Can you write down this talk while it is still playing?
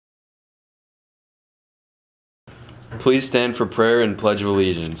Please stand for prayer and pledge of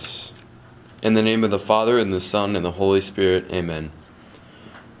allegiance. In the name of the Father, and the Son, and the Holy Spirit, amen.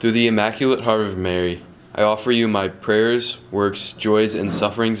 Through the Immaculate Heart of Mary, I offer you my prayers, works, joys, and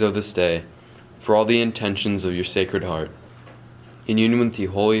sufferings of this day, for all the intentions of your Sacred Heart, in union with the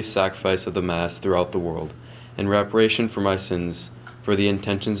holy sacrifice of the Mass throughout the world, in reparation for my sins, for the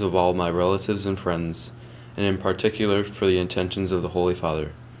intentions of all my relatives and friends, and in particular for the intentions of the Holy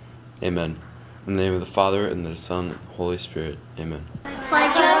Father. Amen. In the name of the Father, and the Son, and the Holy Spirit. Amen.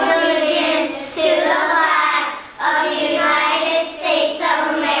 Pledge allegiance to the flag of the United States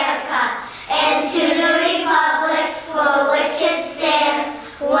of America and to the republic for which it stands,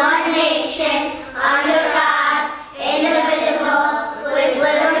 one nation, under God, indivisible, with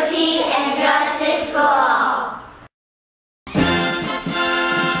liberty and justice for all.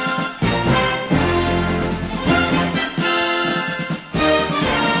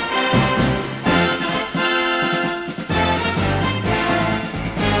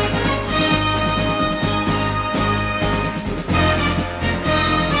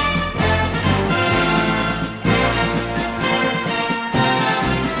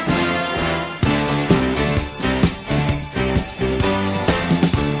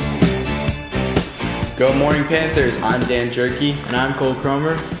 Good morning, Panthers. I'm Dan Jerky. And I'm Cole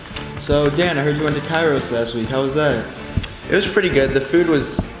Cromer. So, Dan, I heard you went to Kairos last week. How was that? It was pretty good. The food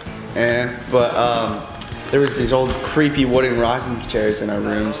was but there was these old creepy wooden rocking chairs in our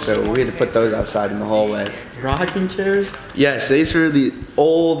room, so we had to put those outside in the hallway. Rocking chairs? Yes, these were the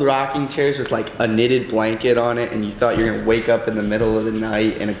old rocking chairs with like a knitted blanket on it, and you thought you were going to wake up in the middle of the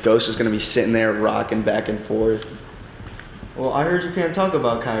night and a ghost was going to be sitting there rocking back and forth. Well, I heard you can't talk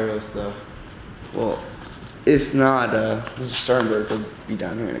about Kairos, though. Well, if not, Mrs. Sternberg will be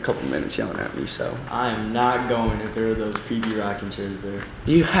down here in a couple minutes yelling at me, so. I'm not going if there are those creepy rocking chairs there.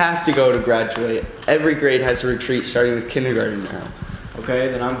 You have to go to graduate. Every grade has a retreat starting with kindergarten now. Okay,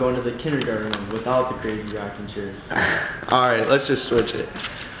 then I'm going to the kindergarten one without the crazy rocking chairs. Alright, let's just switch it.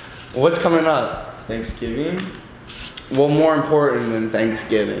 What's coming up? Thanksgiving? Well, more important than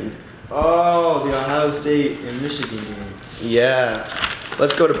Thanksgiving. Oh, the Ohio State and Michigan game. Yeah.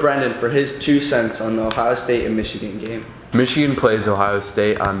 Let's go to Brendan for his 2 cents on the Ohio State and Michigan game. Michigan plays Ohio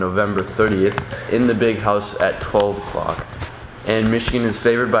State on November 30th in the Big House at 12 o'clock. And Michigan is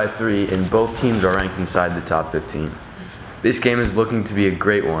favored by 3, and both teams are ranked inside the top 15. This game is looking to be a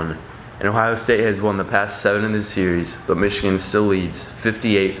great one, and Ohio State has won the past 7 in the series, but Michigan still leads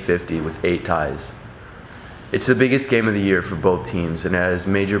 58-50 with 8 ties. It's the biggest game of the year for both teams, and it has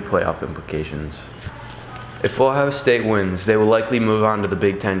major playoff implications. If Ohio State wins, they will likely move on to the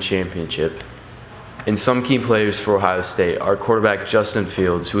Big Ten championship. And some key players for Ohio State are quarterback Justin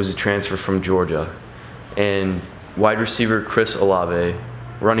Fields, who is a transfer from Georgia, and wide receiver Chris Olave,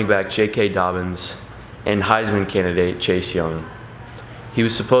 running back J.K. Dobbins, and Heisman candidate Chase Young. He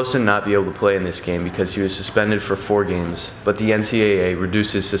was supposed to not be able to play in this game because he was suspended for 4 games, but the NCAA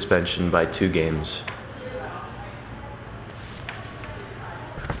reduced his suspension by 2 games.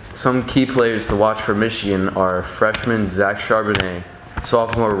 Some key players to watch for Michigan are freshman Zach Charbonnet,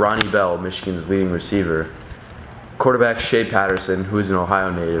 sophomore Ronnie Bell, Michigan's leading receiver, quarterback Shea Patterson, who is an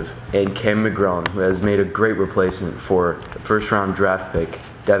Ohio native, and Cam McGrone, who has made a great replacement for the first-round draft pick,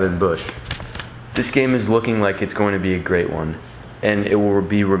 Devin Bush. This game is looking like it's going to be a great one, and it will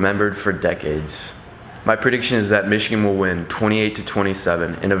be remembered for decades. My prediction is that Michigan will win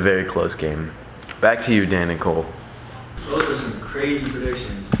 28-27 in a very close game. Back to you, Dan and Cole. Those are some crazy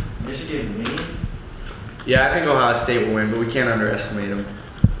predictions. Michigan winning? Yeah, I think Ohio State will win, but we can't underestimate them.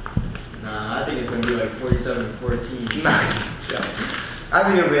 Nah, I think it's going to be like 47-14. I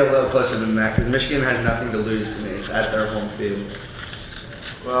think it'll be a little closer than that because Michigan has nothing to lose today. It's at their home field.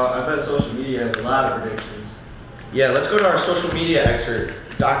 Well, I bet social media has a lot of predictions. Yeah, let's go to our social media expert,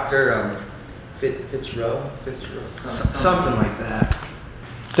 Dr. Fitzrow? Something like that.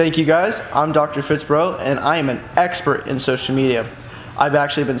 Thank you guys. I'm Dr. Fitzbro, and I am an expert in social media. I've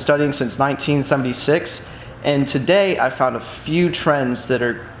actually been studying since 1976, and today I found a few trends that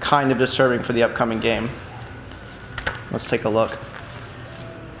are kind of disturbing for the upcoming game. Let's take a look.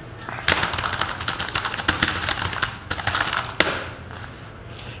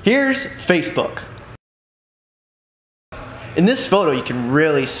 Here's Facebook. In this photo, you can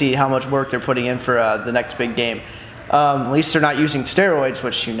really see how much work they're putting in for the next big game. At least they're not using steroids,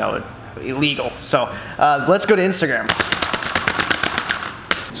 which you know is illegal. So let's go to Instagram.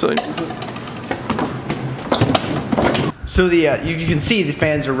 So you can see the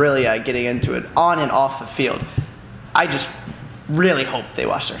fans are really getting into it on and off the field. I just really hope they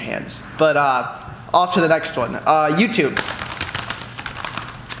wash their hands. But off to the next one. YouTube.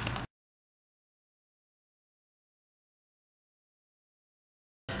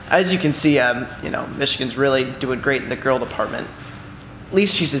 as you can see, Michigan's really doing great in the girl department. At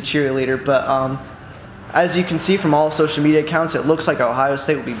least she's a cheerleader, but as you can see from all social media accounts, it looks like Ohio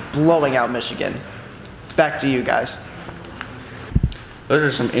State will be blowing out Michigan. Back to you guys. Those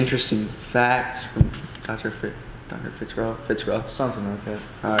are some interesting facts from Dr. Fitzrow. Something like that.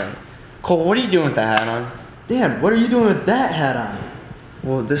 All right. Cole, what are you doing with that hat on? Dan, what are you doing with that hat on?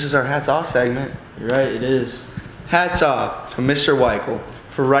 Well, this is our hats off segment. You're right, it is. Hats off to Mr. Weichel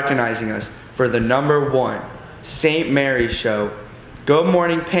for recognizing us for the #1 St. Mary's show. Good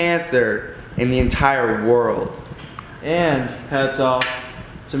Morning Panther in the entire world. And hats off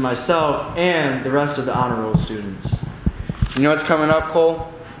to myself and the rest of the honor roll students. You know what's coming up,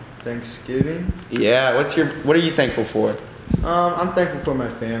 Cole? Thanksgiving? Yeah, what are you thankful for? I'm thankful for my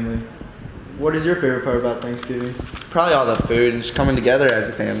family. What is your favorite part about Thanksgiving? Probably all the food and just coming together as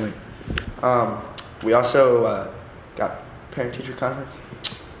a family. We also got parent-teacher conference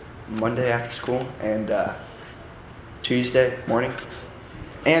Monday after school and Tuesday morning.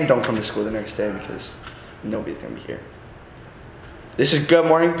 And don't come to school the next day because nobody's going to be here. This is Good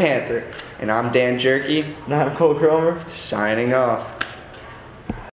Morning Panther, and I'm Dan Jerky. And I'm Cole Cromer. Signing off.